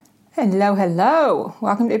Hello, hello.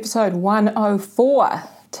 Welcome to episode 104.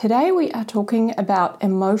 Today we are talking about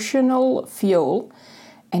emotional fuel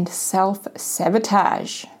and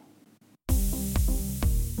self-sabotage.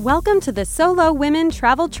 Welcome to the Solo Women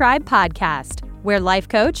Travel Tribe podcast, where life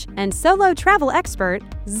coach and solo travel expert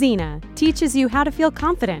Zena teaches you how to feel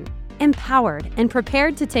confident, empowered, and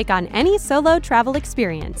prepared to take on any solo travel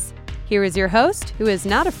experience. Here is your host, who is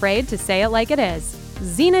not afraid to say it like it is,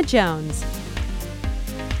 Zena Jones.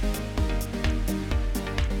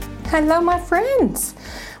 Hello, my friends.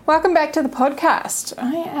 Welcome back to the podcast.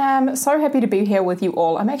 I am so happy to be here with you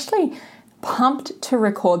all. I'm actually pumped to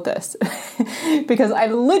record this because I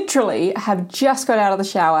literally have just got out of the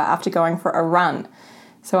shower after going for a run.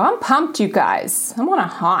 So I'm pumped, you guys. I'm on a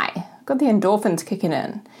high. I've got the endorphins kicking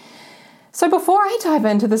in. So before I dive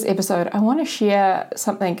into this episode, I want to share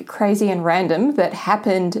something crazy and random that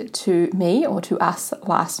happened to me or to us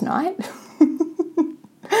last night.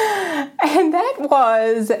 And that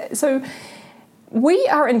was, so we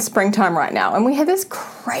are in springtime right now, and we had this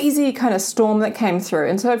crazy kind of storm that came through.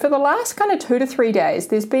 And so for the last kind of 2 to 3 days,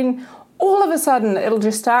 there's been all of a sudden, it'll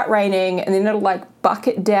just start raining, and then it'll like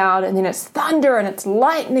bucket down, and then it's thunder, and it's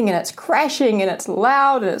lightning, and it's crashing, and it's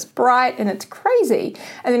loud, and it's bright, and it's crazy.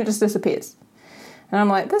 And then it just disappears. And I'm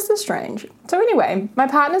like, this is strange. So anyway, my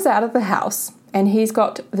partner's out of the house, and he's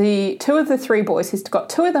got the 2 of the 3 boys. He's got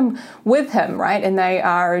 2 of them with him, right? And they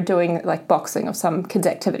are doing like boxing or some kids'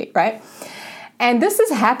 activity, right? And this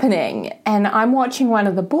is happening, and I'm watching one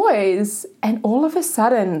of the boys, and all of a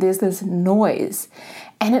sudden there's this noise,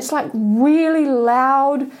 and it's like really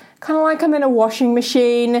loud, kind of like I'm in a washing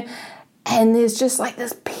machine, and there's just like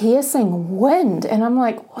this piercing wind, and I'm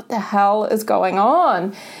like, what the hell is going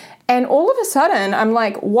on? And all of a sudden, I'm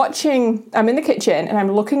like watching, I'm in the kitchen and I'm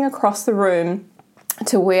looking across the room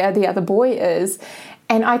to where the other boy is,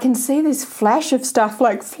 and I can see this flash of stuff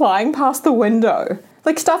like flying past the window.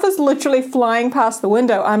 Like stuff is literally flying past the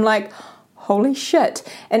window. I'm like, holy shit.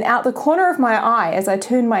 And out the corner of my eye, as I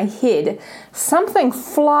turn my head, something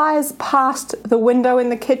flies past the window in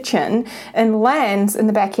the kitchen and lands in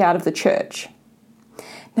the backyard of the church.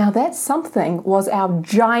 Now that something was our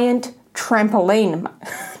giant trampoline.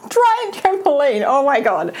 Giant trampoline. Oh my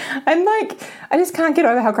God. I'm like, I just can't get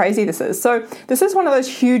over how crazy this is. So this is one of those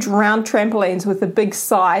huge round trampolines with the big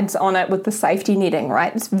sides on it with the safety netting,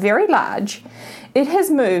 right? It's very large. It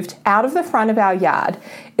has moved out of the front of our yard.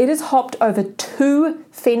 It has hopped over 2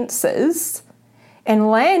 fences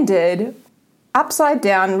and landed upside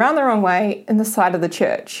down, round the wrong way, in the side of the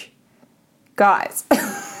church. Guys, what?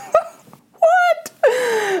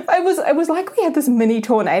 It was like we had this mini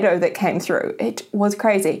tornado that came through. It was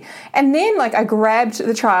crazy. And then like I grabbed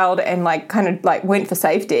the child and like kind of like went for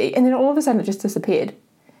safety, and then all of a sudden it just disappeared.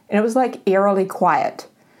 And it was like eerily quiet.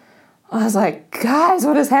 I was like, guys,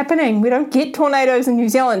 what is happening? We don't get tornadoes in New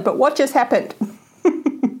Zealand, but what just happened?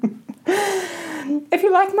 If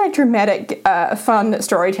you like my dramatic, fun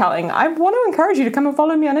storytelling, I want to encourage you to come and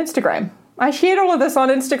follow me on Instagram. I shared all of this on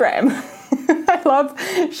Instagram. I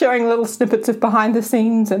love sharing little snippets of behind the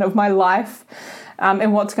scenes and of my life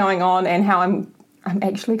and what's going on, and how I'm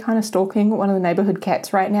actually kind of stalking one of the neighborhood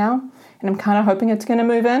cats right now, and I'm kind of hoping it's going to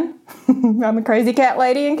move in. I'm a crazy cat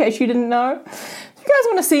lady, in case you didn't know. If you guys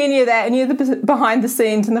want to see any of that, any of the behind the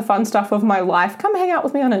scenes and the fun stuff of my life, come hang out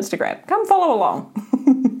with me on Instagram. Come follow along.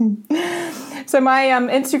 So my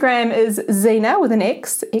Instagram is Zena with an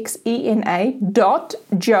X, Xena,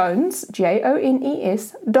 .Jones,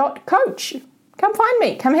 Jones, .coach. Come find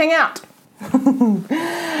me. Come hang out.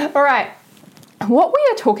 All right. What we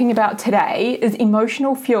are talking about today is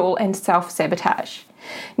emotional fuel and self-sabotage.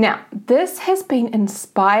 Now, this has been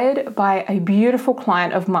inspired by a beautiful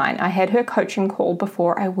client of mine. I had her coaching call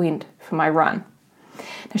before I went for my run.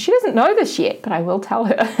 Now, she doesn't know this yet, but I will tell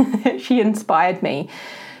her. She inspired me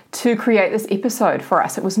to create this episode for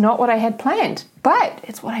us. It was not what I had planned, but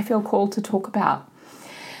it's what I feel called to talk about.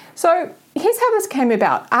 So here's how this came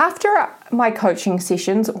about. After my coaching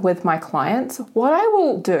sessions with my clients, what I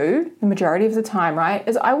will do the majority of the time, right,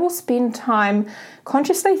 is I will spend time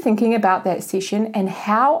consciously thinking about that session and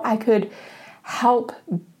how I could help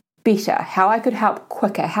better, how I could help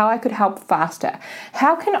quicker, how I could help faster.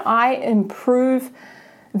 How can I improve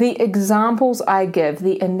the examples I give,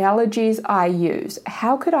 the analogies I use?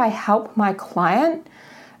 How could I help my client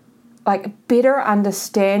better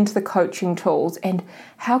understand the coaching tools, and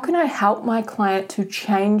how can I help my client to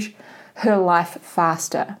change her life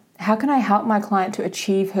faster? How can I help my client to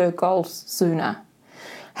achieve her goals sooner?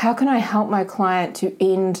 How can I help my client to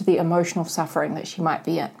end the emotional suffering that she might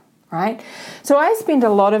be in? right? So I spend a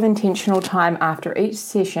lot of intentional time after each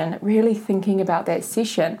session really thinking about that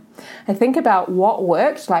session. I think about what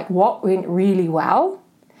worked, like what went really well.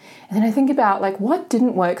 And then I think about like what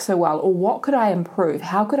didn't work so well, or what could I improve?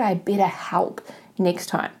 How could I better help next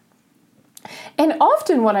time? And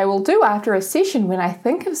often what I will do after a session when I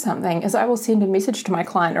think of something is I will send a message to my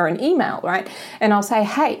client or an email, right? And I'll say,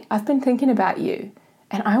 hey, I've been thinking about you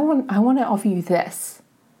and I want to offer you this,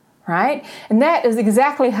 right? And that is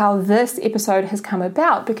exactly how this episode has come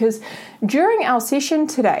about, because during our session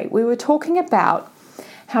today, we were talking about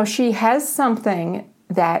how she has something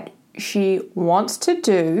that she wants to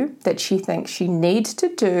do, that she thinks she needs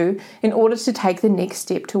to do in order to take the next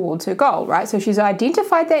step towards her goal, right? So she's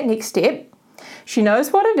identified that next step. She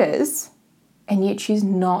knows what it is, and yet she's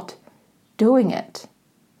not doing it.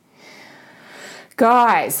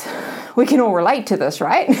 Guys, we can all relate to this,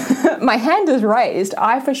 right? My hand is raised.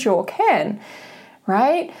 I for sure can,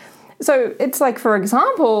 right? So it's like, for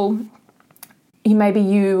example,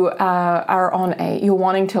 you're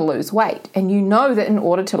wanting to lose weight, and you know that in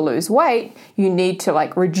order to lose weight, you need to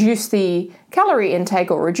like reduce the calorie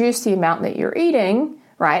intake or reduce the amount that you're eating,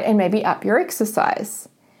 right? And maybe up your exercise.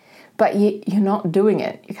 But you're not doing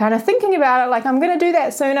it. You're kind of thinking about it like, I'm going to do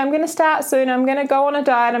that soon. I'm going to start soon. I'm going to go on a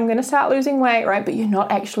diet. I'm going to start losing weight, right? But you're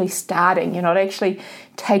not actually starting. You're not actually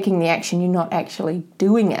taking the action. You're not actually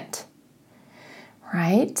doing it,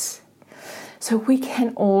 right? So we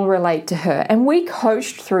can all relate to her. And we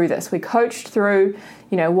coached through this. We coached through,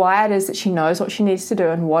 why it is that she knows what she needs to do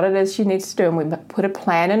and what it is she needs to do. And we put a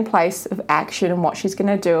plan in place of action and what she's going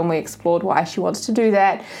to do. And we explored why she wants to do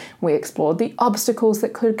that. We explored the obstacles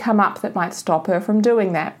that could come up that might stop her from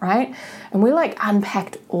doing that, right? And we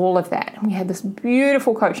unpacked all of that. And we had this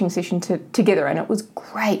beautiful coaching session together, and it was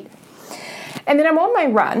great. And then I'm on my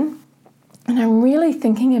run and I'm really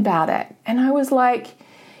thinking about it. And I was like,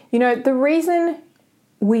 the reason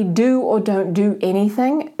we do or don't do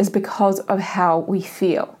anything is because of how we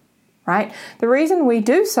feel, right? The reason we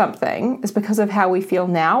do something is because of how we feel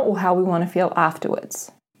now or how we want to feel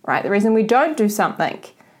afterwards, right? The reason we don't do something,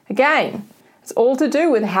 again, it's all to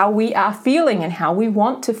do with how we are feeling and how we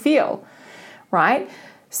want to feel, right?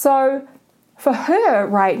 So for her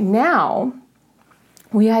right now,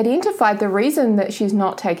 we identified the reason that she's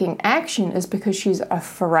not taking action is because she's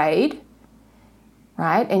afraid,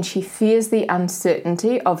 right? And she fears the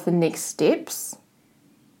uncertainty of the next steps.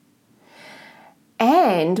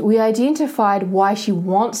 And we identified why she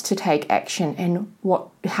wants to take action and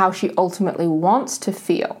how she ultimately wants to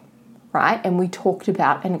feel, right? And we talked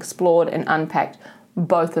about and explored and unpacked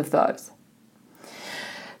both of those.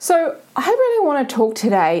 So I really want to talk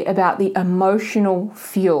today about the emotional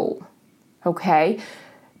fuel, okay?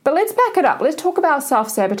 But let's back it up. Let's talk about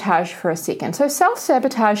self-sabotage for a second. So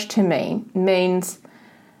self-sabotage to me means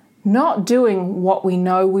not doing what we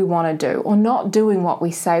know we want to do, or not doing what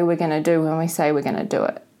we say we're going to do when we say we're going to do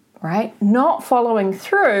it, right? Not following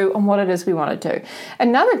through on what it is we want to do.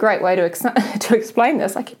 Another great way to explain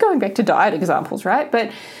this, I keep going back to diet examples, right?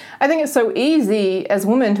 But I think it's so easy as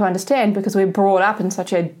women to understand because we're brought up in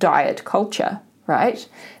such a diet culture, right?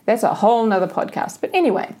 That's a whole nother podcast. But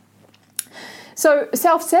anyway, so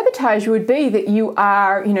self-sabotage would be that you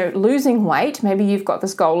are, losing weight. Maybe you've got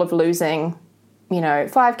this goal of losing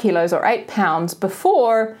 5 kilos or 8 pounds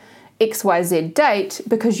before XYZ date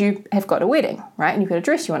because you have got a wedding, right? And you've got a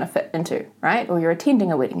dress you want to fit into, right? Or you're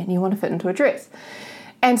attending a wedding and you want to fit into a dress.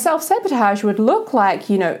 And self-sabotage would look like,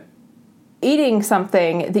 eating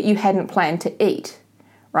something that you hadn't planned to eat,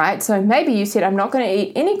 right? So maybe you said, I'm not going to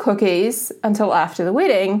eat any cookies until after the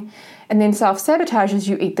wedding, and then self-sabotages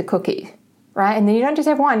you eat the cookie, right? And then you don't just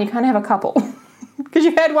have one, you kind of have a couple because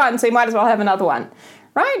you had one, so you might as well have another one.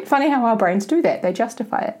 Right? Funny how our brains do that. They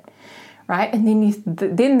justify it, right? And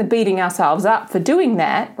then the beating ourselves up for doing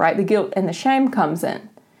that, right? The guilt and the shame comes in,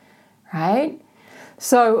 right?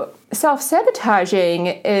 So self-sabotaging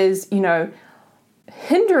is,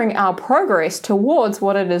 hindering our progress towards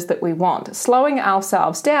what it is that we want, slowing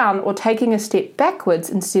ourselves down or taking a step backwards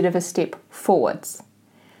instead of a step forwards,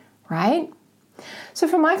 right? So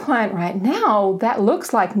for my client right now, that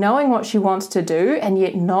looks like knowing what she wants to do and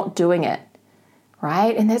yet not doing it.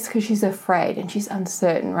 Right? And that's because she's afraid and she's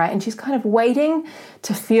uncertain, right? And she's kind of waiting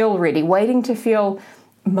to feel ready, waiting to feel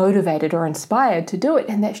motivated or inspired to do it.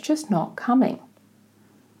 And that's just not coming.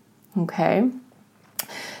 Okay?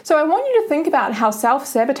 So I want you to think about how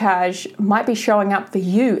self-sabotage might be showing up for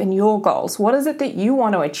you and your goals. What is it that you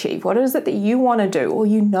want to achieve? What is it that you want to do or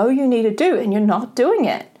you need to do and you're not doing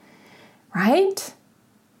it? Right?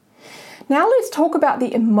 Now let's talk about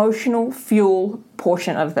the emotional fuel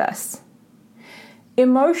portion of this.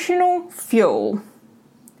 Emotional fuel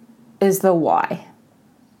is the why.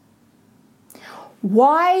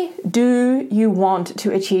 Why do you want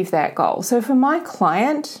to achieve that goal? So for my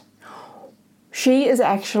client, she is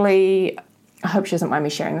actually, I hope she doesn't mind me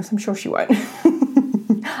sharing this. I'm sure she won't.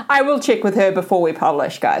 I will check with her before we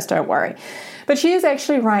publish, guys, don't worry. But she is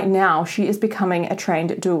actually right now, she is becoming a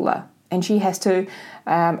trained doula. And she has to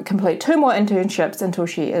complete 2 more internships until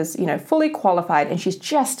she is, fully qualified. And she's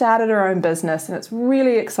just started her own business, and it's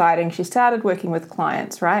really exciting. She started working with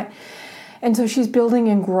clients, right? And so she's building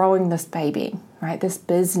and growing this baby, right? This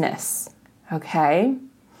business, okay?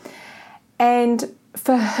 And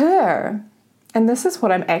for her, and this is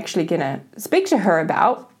what I'm actually going to speak to her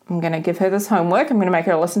about. I'm going to give her this homework. I'm going to make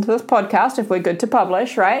her listen to this podcast if we're good to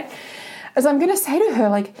publish, right? As I'm going to say to her,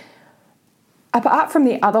 like, apart from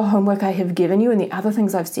the other homework I have given you and the other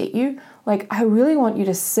things I've set you, like, I really want you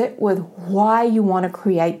to sit with why you want to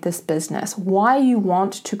create this business, why you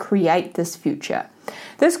want to create this future.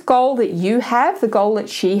 This goal that you have, the goal that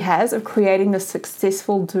she has of creating this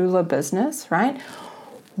successful doula business, right?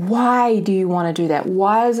 Why do you want to do that?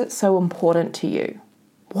 Why is it so important to you?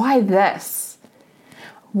 Why this?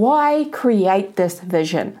 Why create this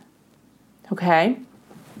vision? Okay?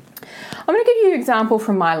 I'm going to give you an example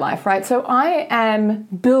from my life, right? So I am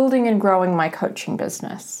building and growing my coaching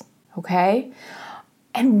business, okay?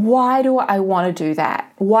 And why do I want to do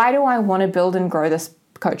that? Why do I want to build and grow this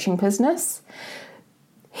coaching business?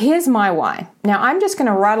 Here's my why. Now, I'm just going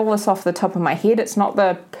to rattle this off the top of my head. It's not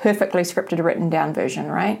the perfectly scripted, written down version,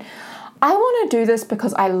 right? I want to do this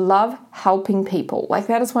because I love helping people. Like,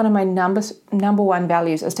 that is one of my number one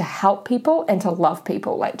values, is to help people and to love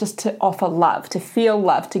people. Like, just to offer love, to feel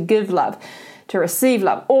love, to give love, to receive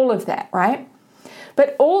love, all of that, right?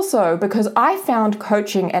 But also because I found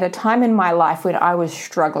coaching at a time in my life when I was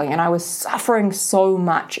struggling and I was suffering so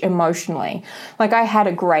much emotionally. Like, I had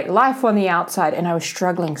a great life on the outside and I was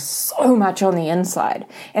struggling so much on the inside.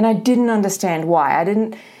 And I didn't understand why.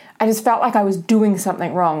 I just felt like I was doing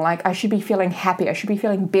something wrong. Like, I should be feeling happy. I should be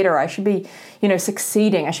feeling better. I should be,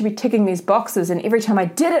 succeeding. I should be ticking these boxes. And every time I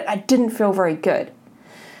did it, I didn't feel very good,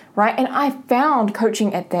 right? And I found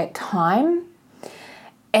coaching at that time,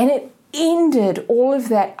 and it ended all of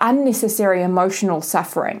that unnecessary emotional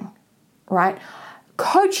suffering, right?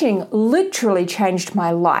 Coaching literally changed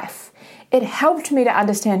my life. It helped me to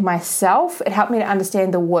understand myself. It helped me to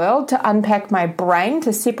understand the world, to unpack my brain,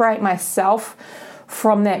 to separate myself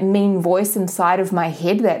from that mean voice inside of my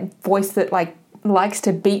head, that voice that likes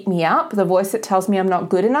to beat me up, the voice that tells me I'm not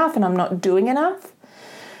good enough and I'm not doing enough.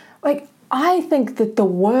 Like, I think that the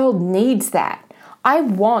world needs that. I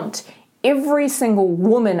want every single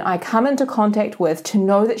woman I come into contact with to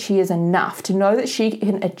know that she is enough, to know that she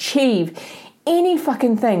can achieve any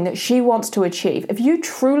fucking thing that she wants to achieve. If you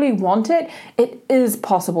truly want it, it is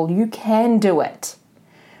possible. You can do it,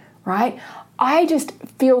 right? I just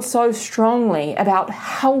feel so strongly about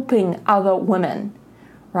helping other women,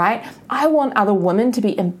 right? I want other women to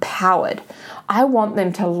be empowered. I want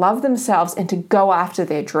them to love themselves and to go after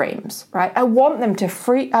their dreams, right? I want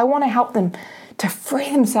to help them to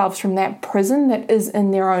free themselves from that prison that is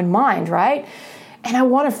in their own mind, right? And I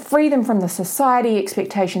want to free them from the society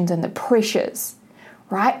expectations and the pressures,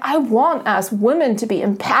 right? I want us women to be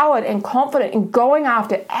empowered and confident in going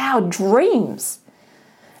after our dreams.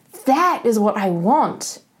 That is what I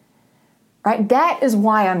want, right? That is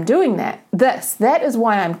why I'm doing that. That is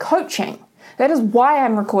why I'm coaching. That is why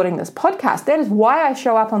I'm recording this podcast. That is why I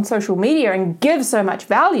show up on social media and give so much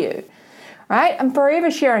value, right? I'm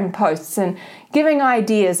forever sharing posts and giving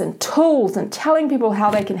ideas and tools and telling people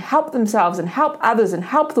how they can help themselves and help others and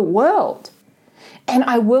help the world. And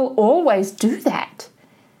I will always do that,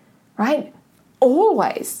 right?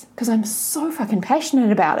 Always, because I'm so fucking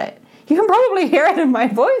passionate about it. You can probably hear it in my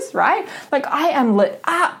voice, right? Like, I am lit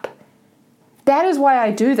up. That is why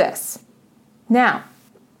I do this. Now,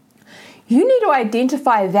 you need to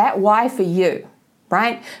identify that why for you,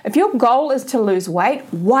 right? If your goal is to lose weight,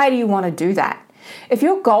 why do you want to do that? If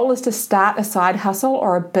your goal is to start a side hustle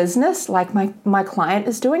or a business like my client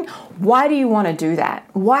is doing, why do you want to do that?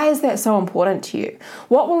 Why is that so important to you?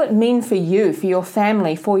 What will it mean for you, for your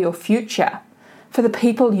family, for your future, for the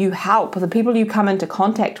people you help, or the people you come into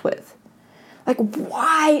contact with? Like,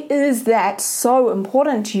 why is that so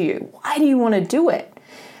important to you? Why do you want to do it?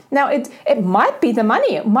 Now, it might be the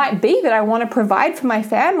money. It might be that I want to provide for my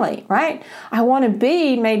family, right? I want to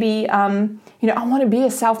be maybe, I want to be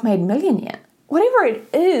a self-made millionaire. Whatever it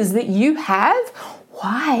is that you have,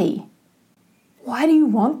 why? Why do you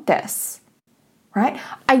want this, right?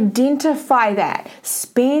 Identify that.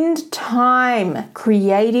 Spend time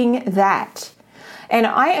creating that. And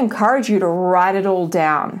I encourage you to write it all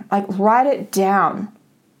down. Like, write it down.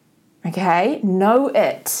 Okay? Know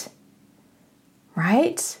it.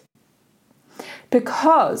 Right?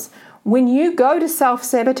 Because when you go to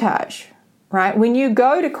self-sabotage, right? When you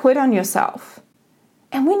go to quit on yourself,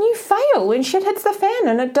 and when you fail, when shit hits the fan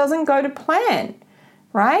and it doesn't go to plan,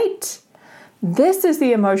 right? This is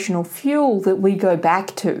the emotional fuel that we go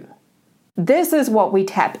back to. This is what we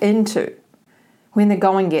tap into when the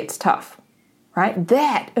going gets tough, right?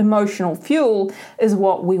 That emotional fuel is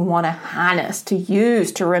what we want to harness, to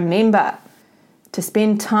use, to remember, to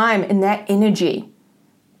spend time in that energy.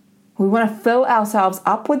 We want to fill ourselves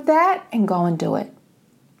up with that and go and do it.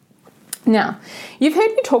 Now, you've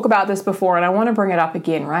heard me talk about this before, and I want to bring it up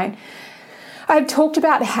again, right? I've talked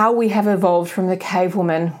about how we have evolved from the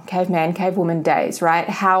caveman, cavewoman days, right?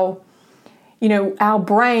 How, our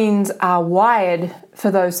brains are wired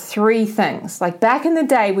for those three things. Like back in the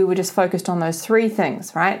day, we were just focused on those three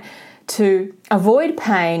things, right? To avoid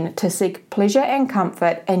pain, to seek pleasure and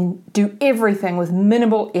comfort, and do everything with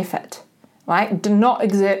minimal effort, right? Do not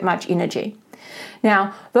exert much energy.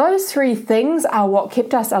 Now, those three things are what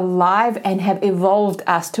kept us alive and have evolved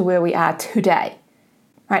us to where we are today,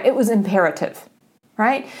 right? It was imperative,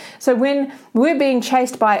 right? So when we're being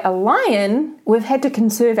chased by a lion, we've had to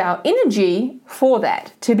conserve our energy for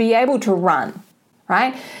that, to be able to run,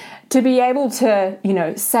 right? To be able to,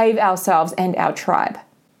 save ourselves and our tribe,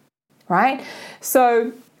 right?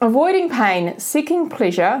 So avoiding pain, seeking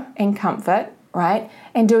pleasure and comfort, right?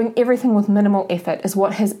 And doing everything with minimal effort is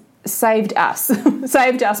what has saved us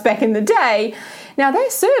back in the day. Now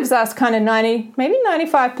that serves us kind of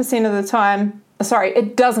 95% of the time. Sorry,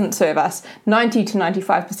 it doesn't serve us 90 to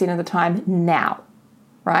 95% of the time now,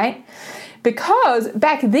 right? Because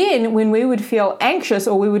back then when we would feel anxious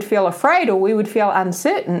or we would feel afraid or we would feel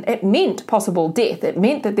uncertain, it meant possible death. It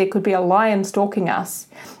meant that there could be a lion stalking us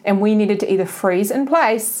and we needed to either freeze in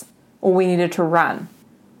place or we needed to run,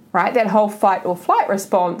 right? That whole fight or flight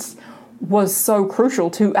response was so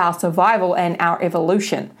crucial to our survival and our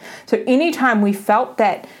evolution. So anytime we felt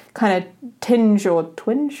that kind of tinge or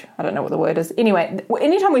twinge, I don't know what the word is. Anyway,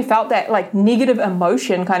 anytime we felt that like negative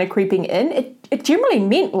emotion kind of creeping in, it generally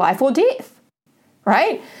meant life or death,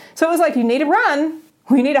 right? So it was like you need to run,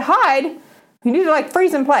 we need to hide, you need to like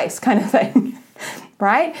freeze in place kind of thing,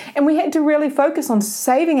 right? And we had to really focus on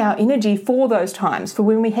saving our energy for those times, for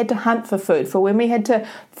when we had to hunt for food, for when we had to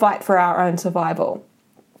fight for our own survival.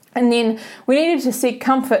 And then we needed to seek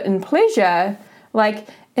comfort and pleasure, like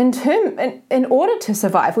in order to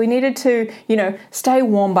survive. We needed to, stay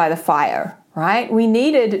warm by the fire, right? We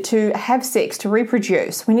needed to have sex to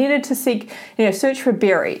reproduce. We needed to seek, search for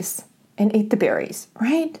berries and eat the berries,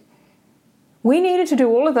 right? We needed to do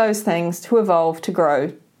all of those things to evolve, to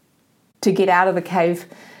grow, to get out of the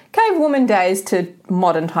cavewoman days to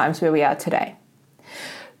modern times where we are today.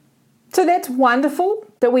 So that's wonderful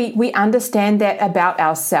that we understand that about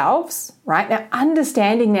ourselves, right? Now,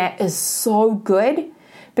 understanding that is so good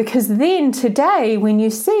because then today when you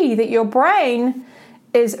see that your brain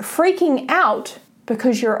is freaking out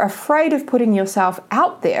because you're afraid of putting yourself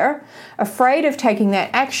out there, afraid of taking that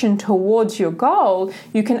action towards your goal,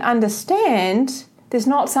 you can understand there's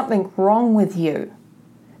not something wrong with you.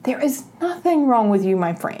 There is nothing wrong with you,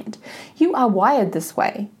 my friend. You are wired this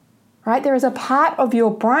way. Right? There is a part of your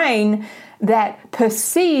brain that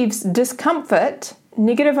perceives discomfort,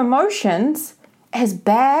 negative emotions, as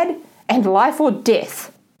bad and life or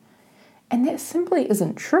death. And that simply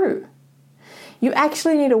isn't true. You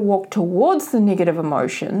actually need to walk towards the negative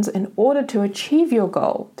emotions in order to achieve your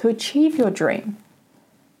goal, to achieve your dream.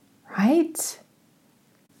 Right?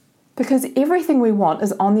 Because everything we want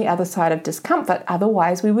is on the other side of discomfort,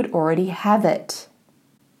 otherwise we would already have it.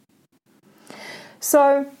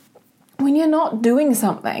 So, when you're not doing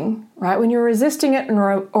something, right, when you're resisting it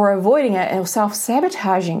or avoiding it or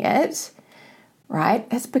self-sabotaging it, right,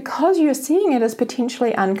 it's because you're seeing it as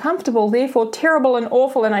potentially uncomfortable, therefore terrible and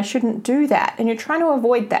awful, and I shouldn't do that. And you're trying to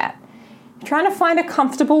avoid that. You're trying to find a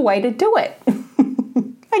comfortable way to do it. I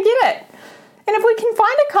get it. And if we can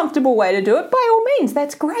find a comfortable way to do it, by all means,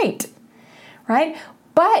 that's great, right?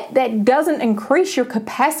 But that doesn't increase your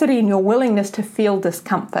capacity and your willingness to feel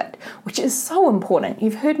discomfort, which is so important.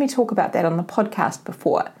 You've heard me talk about that on the podcast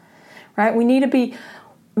before, right? We need to be,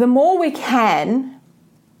 the more we can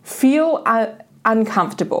feel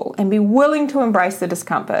uncomfortable and be willing to embrace the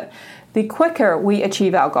discomfort, the quicker we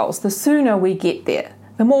achieve our goals, the sooner we get there,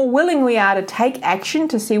 the more willing we are to take action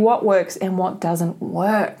to see what works and what doesn't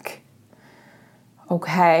work.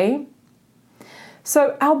 Okay?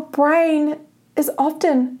 So our brain is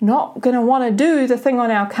often not going to want to do the thing on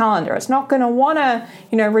our calendar. It's not going to want to,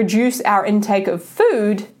 reduce our intake of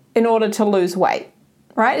food in order to lose weight.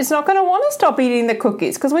 right? It's not going to want to stop eating the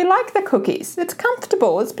cookies because we like the cookies. It's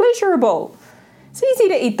comfortable. It's pleasurable. It's easy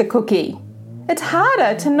to eat the cookie. It's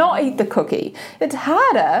harder to not eat the cookie. It's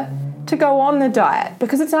harder to go on the diet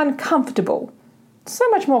because it's uncomfortable. It's so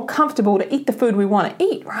much more comfortable to eat the food we want to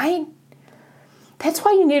eat, right? That's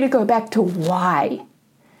why you need to go back to why,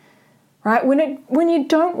 right? When you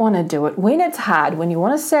don't want to do it, when it's hard, when you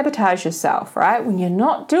want to sabotage yourself, right? When you're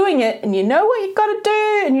not doing it and you know what you've got to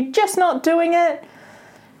do and you're just not doing it,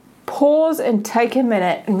 pause and take a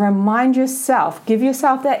minute and remind yourself, give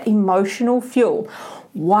yourself that emotional fuel.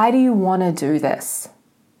 Why do you want to do this?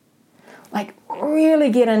 Like,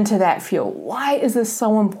 really get into that fuel. Why is this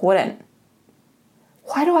so important?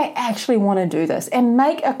 Why do I actually want to do this? And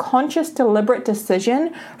make a conscious, deliberate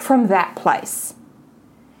decision from that place.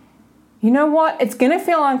 You know what? It's going to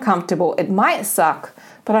feel uncomfortable. It might suck,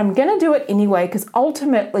 but I'm going to do it anyway because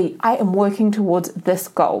ultimately I am working towards this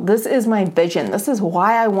goal. This is my vision. This is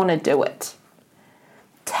why I want to do it.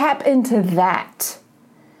 Tap into that.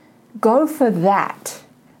 Go for that.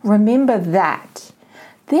 Remember that.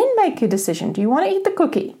 Then make your decision. Do you want to eat the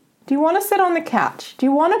cookie? Do you want to sit on the couch? Do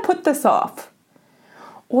you want to put this off?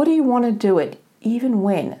 Or do you want to do it even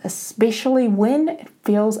when, especially when it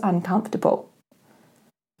feels uncomfortable?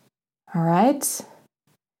 All right?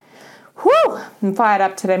 Whew! I'm fired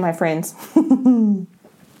up today, my friends.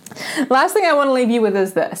 Last thing I want to leave you with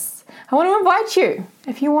is this. I want to invite you,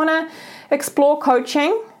 if you want to explore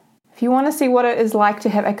coaching, if you want to see what it is like to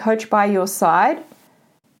have a coach by your side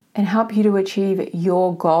and help you to achieve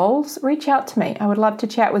your goals, reach out to me. I would love to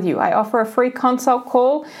chat with you. I offer a free consult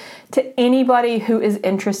call to anybody who is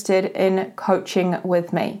interested in coaching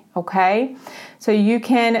with me, okay? So you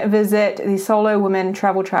can visit the Solo Women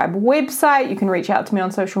Travel Tribe website, you can reach out to me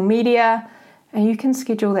on social media, and you can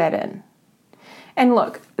schedule that in. And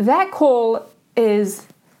look, that call is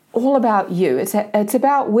all about you. It's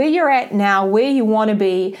about where you're at now, where you want to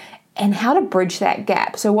be, and how to bridge that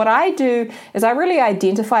gap. So what I do is I really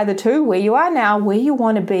identify the two, where you are now, where you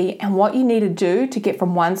want to be, and what you need to do to get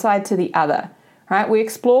from one side to the other. Right? We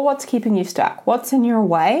explore what's keeping you stuck, what's in your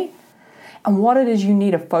way, and what it is you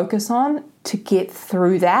need to focus on to get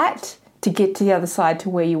through that, to get to the other side to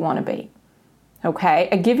where you want to be. Okay?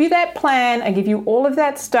 I give you that plan, I give you all of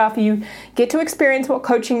that stuff. You get to experience what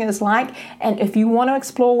coaching is like, and if you want to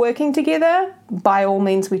explore working together, by all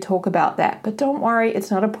means we talk about that. But don't worry,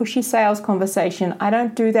 it's not a pushy sales conversation. I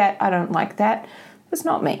don't do that. I don't like that. It's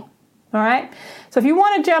not me. All right? So if you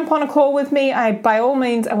want to jump on a call with me, by all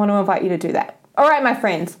means, I want to invite you to do that. All right, my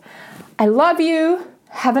friends, I love you.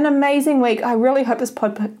 Have an amazing week. I really hope this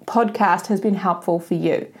podcast has been helpful for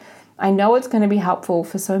you. I know it's going to be helpful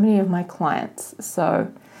for so many of my clients. So,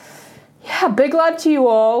 yeah, big love to you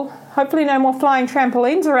all. Hopefully no more flying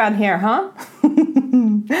trampolines around here, huh?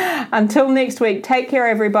 Until next week, take care,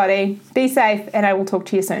 everybody. Be safe, and I will talk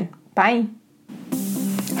to you soon. Bye.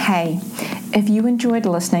 Hey. If you enjoyed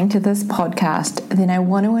listening to this podcast, then I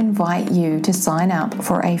want to invite you to sign up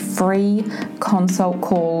for a free consult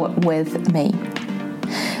call with me.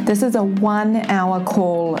 This is a 1-hour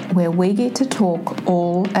call where we get to talk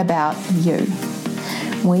all about you,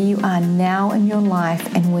 where you are now in your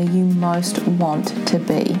life and where you most want to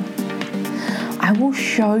be. I will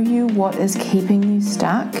show you what is keeping you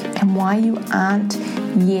stuck and why you aren't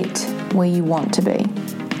yet where you want to be.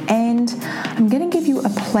 And I'm going to give you a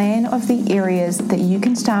plan of the areas that you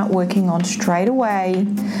can start working on straight away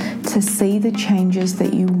to see the changes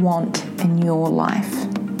that you want in your life.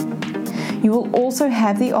 You will also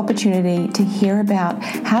have the opportunity to hear about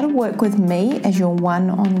how to work with me as your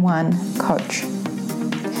one-on-one coach.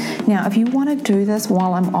 Now, if you want to do this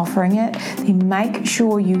while I'm offering it, then make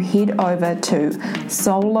sure you head over to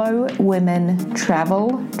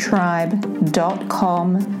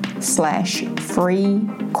solowomentraveltribe.com/free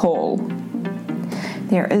call.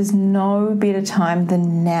 There is no better time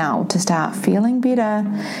than now to start feeling better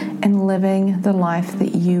and living the life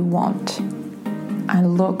that you want. I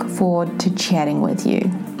look forward to chatting with you.